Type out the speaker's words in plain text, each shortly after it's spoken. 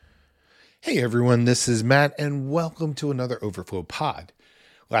Hey everyone, this is Matt, and welcome to another Overflow Pod.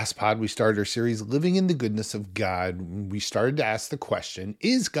 Last pod, we started our series, Living in the Goodness of God. We started to ask the question,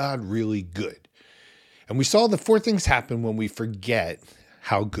 is God really good? And we saw the four things happen when we forget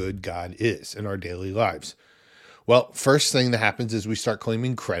how good God is in our daily lives. Well, first thing that happens is we start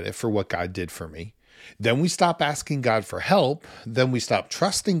claiming credit for what God did for me. Then we stop asking God for help. Then we stop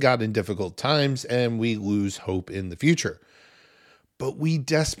trusting God in difficult times, and we lose hope in the future. But we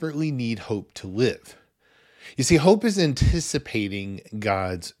desperately need hope to live. You see, hope is anticipating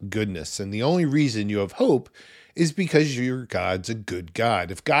God's goodness. And the only reason you have hope is because God's a good God.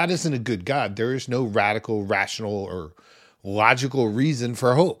 If God isn't a good God, there is no radical, rational, or logical reason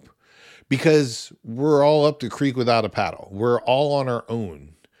for hope. Because we're all up the creek without a paddle. We're all on our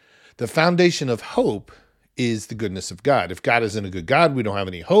own. The foundation of hope is the goodness of God. If God isn't a good God, we don't have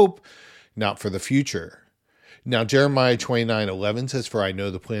any hope, not for the future. Now, Jeremiah 29:11 says, "For I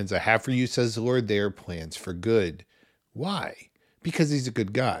know the plans I have for you, says the Lord, they are plans for good." Why? Because he's a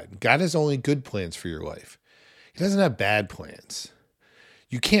good God. God has only good plans for your life. He doesn't have bad plans.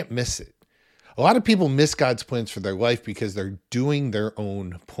 You can't miss it. A lot of people miss God's plans for their life because they're doing their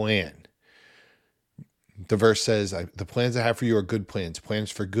own plan. The verse says, "The plans I have for you are good plans,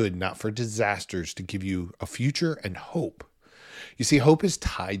 plans for good, not for disasters, to give you a future and hope." You see, hope is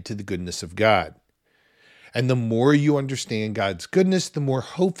tied to the goodness of God. And the more you understand God's goodness, the more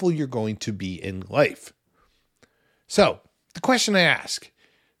hopeful you're going to be in life. So, the question I ask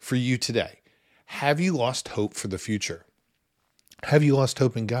for you today, have you lost hope for the future? Have you lost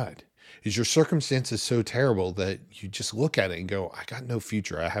hope in God? Is your circumstances so terrible that you just look at it and go, I got no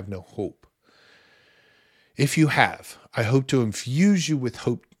future, I have no hope? If you have, I hope to infuse you with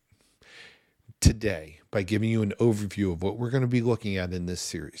hope today by giving you an overview of what we're going to be looking at in this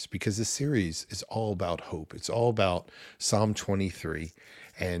series, because this series is all about hope. It's all about Psalm 23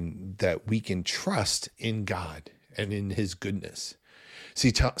 and that we can trust in God and in his goodness.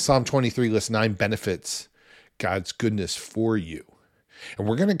 See, Psalm 23 lists 9 benefits God's goodness for you. And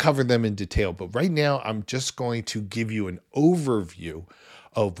we're going to cover them in detail, but right now I'm just going to give you an overview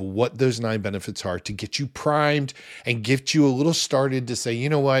of what those 9 benefits are to get you primed and get you a little started to say, you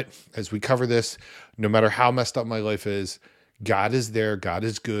know what, as we cover this, no matter how messed up my life is, God is there, God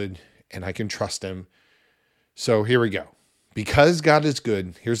is good, and I can trust him. So here we go. Because God is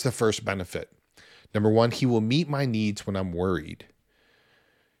good, here's the first benefit. Number 1, he will meet my needs when I'm worried.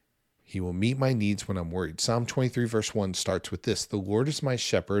 He will meet my needs when I'm worried. Psalm 23 verse 1 starts with this: "The Lord is my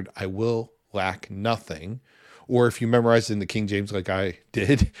shepherd, I will lack nothing." Or if you memorize in the King James like I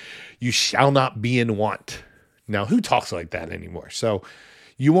did, "You shall not be in want." Now, who talks like that anymore? So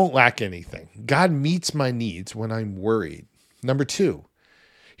you won't lack anything. God meets my needs when I'm worried. Number 2,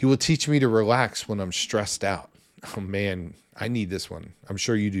 he will teach me to relax when I'm stressed out. Oh man, I need this one. I'm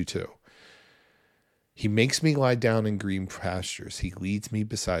sure you do too. He makes me lie down in green pastures. He leads me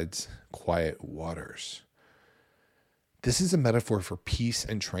beside quiet waters. This is a metaphor for peace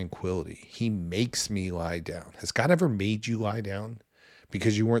and tranquility. He makes me lie down. Has God ever made you lie down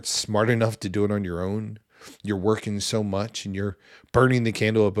because you weren't smart enough to do it on your own? You're working so much and you're burning the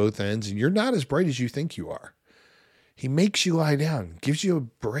candle at both ends and you're not as bright as you think you are. He makes you lie down, gives you a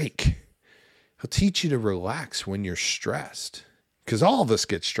break. He'll teach you to relax when you're stressed, because all of us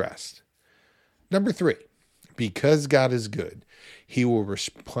get stressed. Number 3, because God is good, he will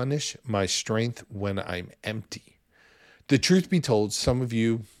replenish my strength when I'm empty. The truth be told, some of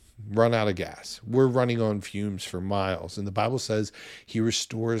you run out of gas. We're running on fumes for miles. And the Bible says he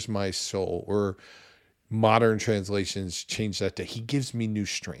restores my soul, or modern translations change that to he gives me new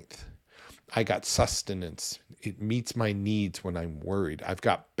strength. I got sustenance. It meets my needs when I'm worried. I've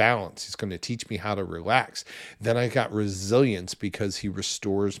got balance. He's going to teach me how to relax. Then I got resilience because he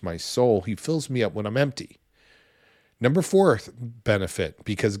restores my soul. He fills me up when I'm empty. Number 4 benefit,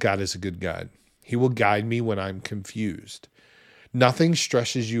 because God is a good God. He will guide me when I'm confused. Nothing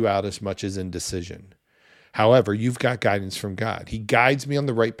stresses you out as much as indecision. However, you've got guidance from God. He guides me on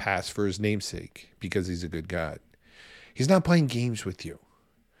the right path for his namesake because he's a good God. He's not playing games with you.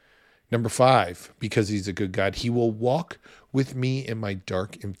 Number 5, because he's a good God, he will walk with me in my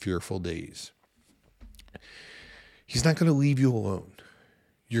dark and fearful days. He's not going to leave you alone.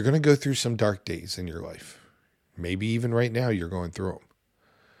 You're going to go through some dark days in your life. Maybe even right now you're going through them.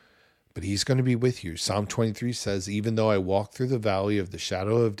 But he's going to be with you. Psalm 23 says, "Even though I walk through the valley of the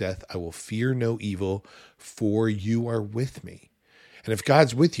shadow of death, I will fear no evil, for you are with me." And if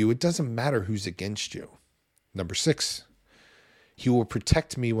God's with you, it doesn't matter who's against you. Number 6, he will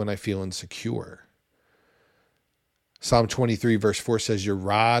protect me when I feel insecure. Psalm 23 verse 4 says, your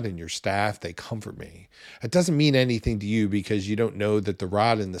rod and your staff, they comfort me. It doesn't mean anything to you because you don't know that the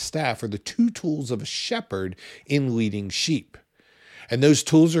rod and the staff are the two tools of a shepherd in leading sheep. And those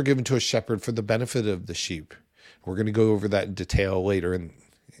tools are given to a shepherd for the benefit of the sheep. We're going to go over that in detail later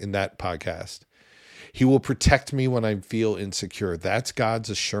in that podcast. He will protect me when I feel insecure. That's God's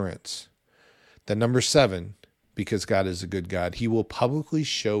assurance. Then number 7, because God is a good God, he will publicly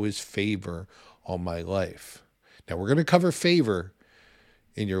show his favor on my life. Now, we're going to cover favor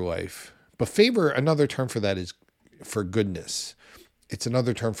in your life, but favor, another term for that is for goodness. It's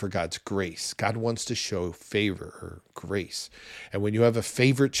another term for God's grace. God wants to show favor or grace. And when you have a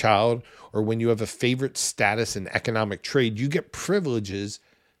favorite child or when you have a favorite status in economic trade, you get privileges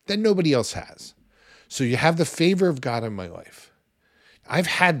that nobody else has. So you have the favor of God in my life. I've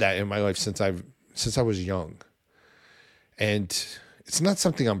had that in my life since I was young. And it's not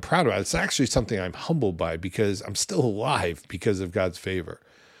something I'm proud of. It's actually something I'm humbled by because I'm still alive because of God's favor.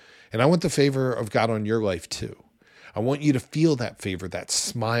 And I want the favor of God on your life too. I want you to feel that favor, that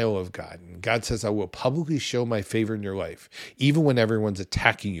smile of God. And God says, I will publicly show my favor in your life, even when everyone's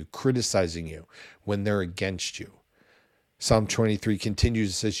attacking you, criticizing you, when they're against you. Psalm 23 continues,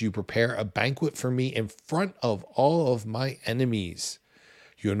 it says, you prepare a banquet for me in front of all of my enemies.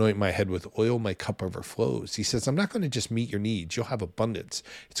 You anoint my head with oil, my cup overflows. He says, I'm not going to just meet your needs. You'll have abundance.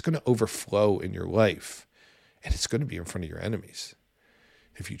 It's going to overflow in your life. And it's going to be in front of your enemies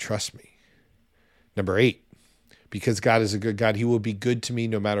if you trust me. Number 8, because God is a good God, he will be good to me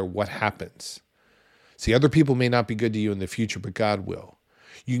no matter what happens. See, other people may not be good to you in the future, but God will.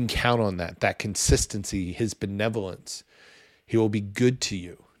 You can count on that consistency, his benevolence. He will be good to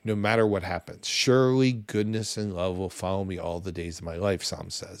you no matter what happens. Surely goodness and love will follow me all the days of my life,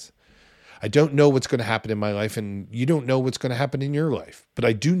 Psalm says. I don't know what's going to happen in my life, and you don't know what's going to happen in your life. But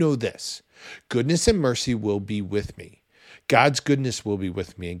I do know this. Goodness and mercy will be with me. God's goodness will be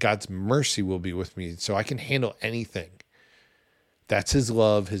with me, and God's mercy will be with me, so I can handle anything. That's his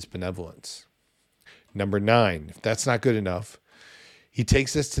love, his benevolence. Number 9, if that's not good enough, he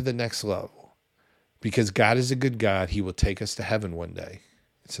takes us to the next level. Because God is a good God, he will take us to heaven one day.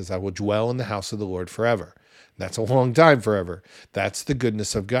 It says, I will dwell in the house of the Lord forever. That's a long time, forever. That's the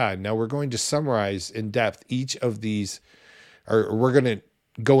goodness of God. Now we're going to summarize in depth each of these, or we're going to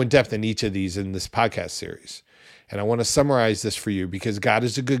go in depth in each of these in this podcast series. And I want to summarize this for you because God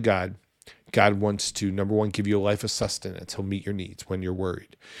is a good God. God wants to, number 1, give you a life of sustenance. He'll meet your needs when you're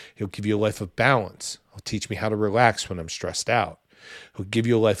worried. He'll give you a life of balance. He'll teach me how to relax when I'm stressed out. He'll give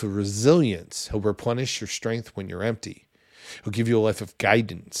you a life of resilience. He'll replenish your strength when you're empty. He'll give you a life of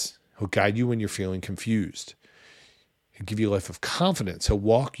guidance. He'll guide you when you're feeling confused. He'll give you a life of confidence. He'll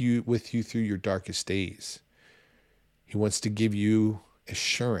walk with you through your darkest days. He wants to give you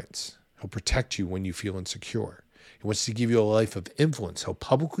assurance. He'll protect you when you feel insecure. He wants to give you a life of influence. He'll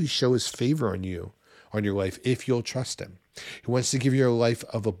publicly show his favor on you, on your life, if you'll trust him. He wants to give you a life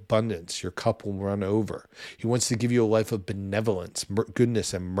of abundance. Your cup will run over. He wants to give you a life of benevolence,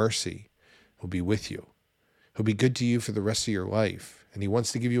 goodness, and mercy. He'll be with you. He'll be good to you for the rest of your life. And he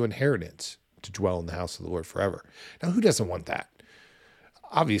wants to give you inheritance to dwell in the house of the Lord forever. Now, who doesn't want that?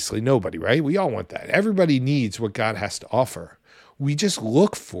 Obviously, nobody, right? We all want that. Everybody needs what God has to offer. We just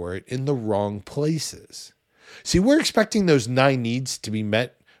look for it in the wrong places. See, we're expecting those 9 needs to be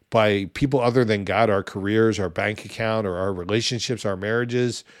met by people other than God, our careers, our bank account, or our relationships, our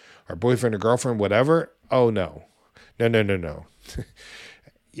marriages, our boyfriend or girlfriend, whatever. Oh, no. No.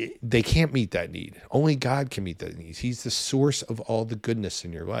 They can't meet that need. Only God can meet that need. He's the source of all the goodness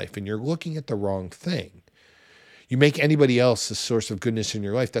in your life, and you're looking at the wrong thing. You make anybody else the source of goodness in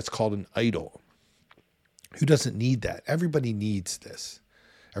your life, that's called an idol. Who doesn't need that? Everybody needs this.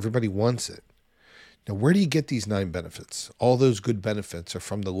 Everybody wants it. Now, where do you get these 9 benefits? All those good benefits are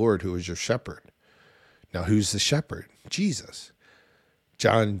from the Lord, who is your shepherd. Now, who's the shepherd? Jesus.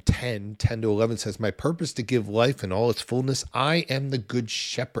 John 10:10-11 says, my purpose to give life in all its fullness. I am the good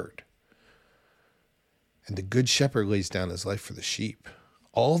shepherd. And the good shepherd lays down his life for the sheep.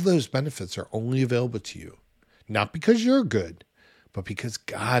 All those benefits are only available to you, not because you're good, but because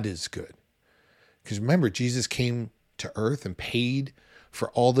God is good. Because remember, Jesus came to earth and paid for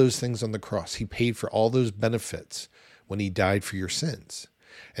all those things on the cross. He paid for all those benefits when he died for your sins.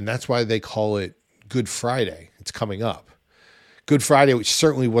 And that's why they call it Good Friday. It's coming up. Good Friday, which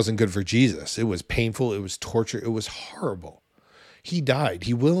certainly wasn't good for Jesus. It was painful. It was torture. It was horrible. He died.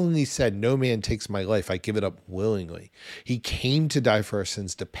 He willingly said, no man takes my life. I give it up willingly. He came to die for our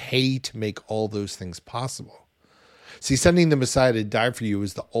sins, to pay to make all those things possible. See, sending the Messiah to die for you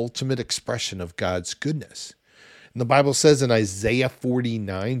is the ultimate expression of God's goodness. And the Bible says in Isaiah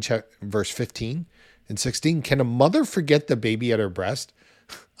 49, verse 15, And 16, can a mother forget the baby at her breast?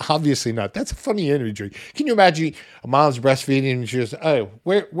 Obviously not. That's a funny imagery. Can you imagine a mom's breastfeeding and she goes, oh,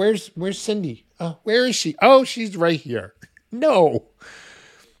 where's Cindy? Oh, where is she? Oh, she's right here. No.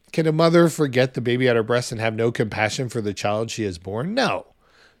 Can a mother forget the baby at her breast and have no compassion for the child she has born? No.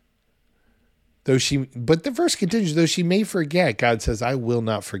 But the verse continues, though she may forget, God says, I will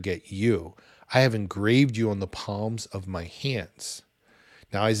not forget you. I have engraved you on the palms of my hands.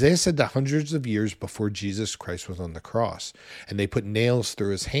 Now, Isaiah said that hundreds of years before Jesus Christ was on the cross, and they put nails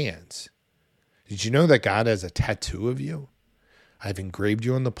through his hands. Did you know that God has a tattoo of you? I've engraved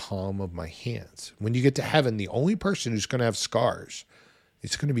you on the palm of my hands. When you get to heaven, the only person who's going to have scars,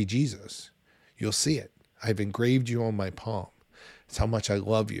 it's going to be Jesus. You'll see it. I've engraved you on my palm. It's how much I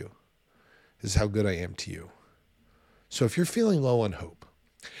love you. This is how good I am to you. So if you're feeling low on hope,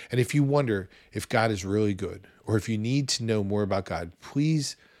 and if you wonder if God is really good, or if you need to know more about God,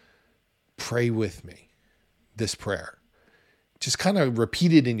 please pray with me this prayer. Just kind of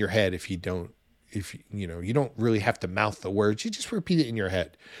repeat it in your head if you don't really have to mouth the words. You just repeat it in your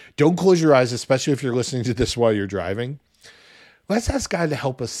head. Don't close your eyes, especially if you're listening to this while you're driving. Let's ask God to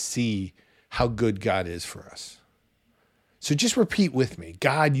help us see how good God is for us. So just repeat with me.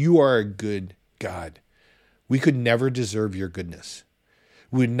 God, you are a good God. We could never deserve your goodness.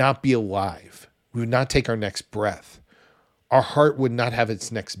 We would not be alive. We would not take our next breath. Our heart would not have its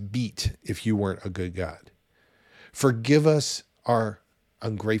next beat if you weren't a good God. Forgive us our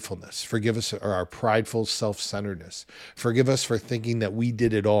ungratefulness. Forgive us our prideful self-centeredness. Forgive us for thinking that we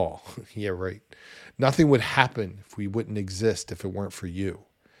did it all. Yeah, right. Nothing would happen if we wouldn't exist if it weren't for you.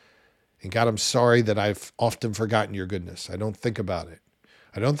 And God, I'm sorry that I've often forgotten your goodness. I don't think about it.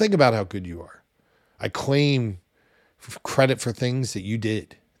 I don't think about how good you are. I claim credit for things that you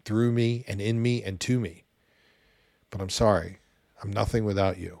did through me and in me and to me. But I'm sorry. I'm nothing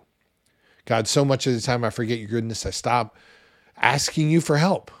without you. God, so much of the time I forget your goodness. I stop asking you for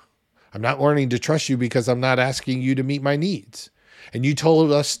help. I'm not learning to trust you because I'm not asking you to meet my needs. And you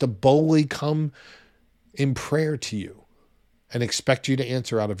told us to boldly come in prayer to you and expect you to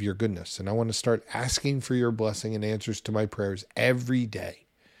answer out of your goodness. And I want to start asking for your blessing and answers to my prayers every day.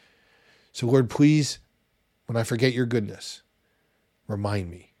 So Lord, please, when I forget your goodness, remind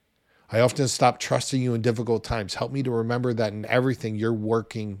me. I often stop trusting you in difficult times. Help me to remember that in everything you're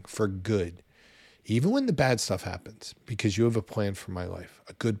working for good, even when the bad stuff happens, because you have a plan for my life,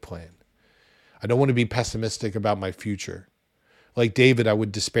 a good plan. I don't want to be pessimistic about my future. Like David, I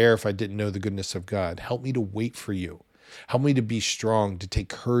would despair if I didn't know the goodness of God. Help me to wait for you. Help me to be strong, to take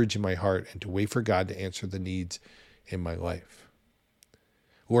courage in my heart, and to wait for God to answer the needs in my life.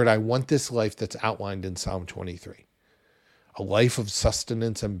 Lord, I want this life that's outlined in Psalm 23. A life of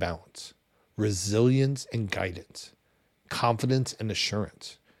sustenance and balance, resilience and guidance, confidence and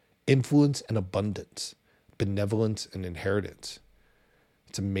assurance, influence and abundance, benevolence and inheritance.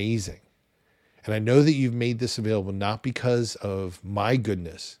 It's amazing. And I know that you've made this available not because of my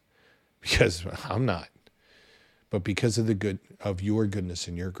goodness, because I'm not, but because of your goodness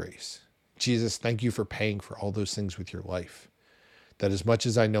and your grace. Jesus, thank you for paying for all those things with your life. That as much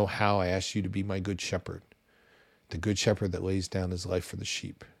as I know how, I ask you to be my good shepherd, the good shepherd that lays down his life for the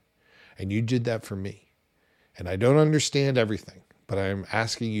sheep. And you did that for me. And I don't understand everything, but I am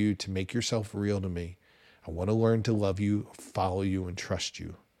asking you to make yourself real to me. I want to learn to love you, follow you, and trust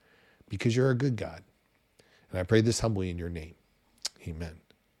you because you're a good God. And I pray this humbly in your name. Amen.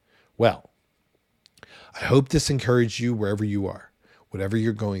 Well, I hope this encouraged you wherever you are, whatever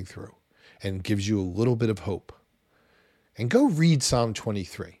you're going through, and gives you a little bit of hope. And go read Psalm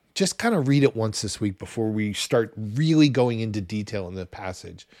 23. Just kind of read it once this week before we start really going into detail in the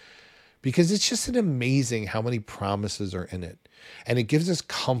passage, because it's just an amazing how many promises are in it. And it gives us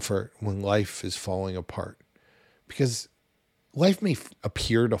comfort when life is falling apart, because life may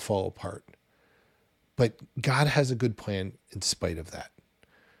appear to fall apart, but God has a good plan in spite of that.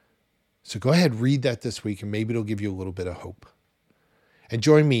 So go ahead, read that this week, and maybe it'll give you a little bit of hope. And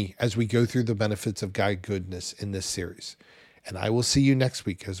join me as we go through the benefits of God's goodness in this series. And I will see you next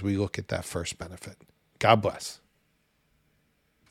week as we look at that first benefit. God bless.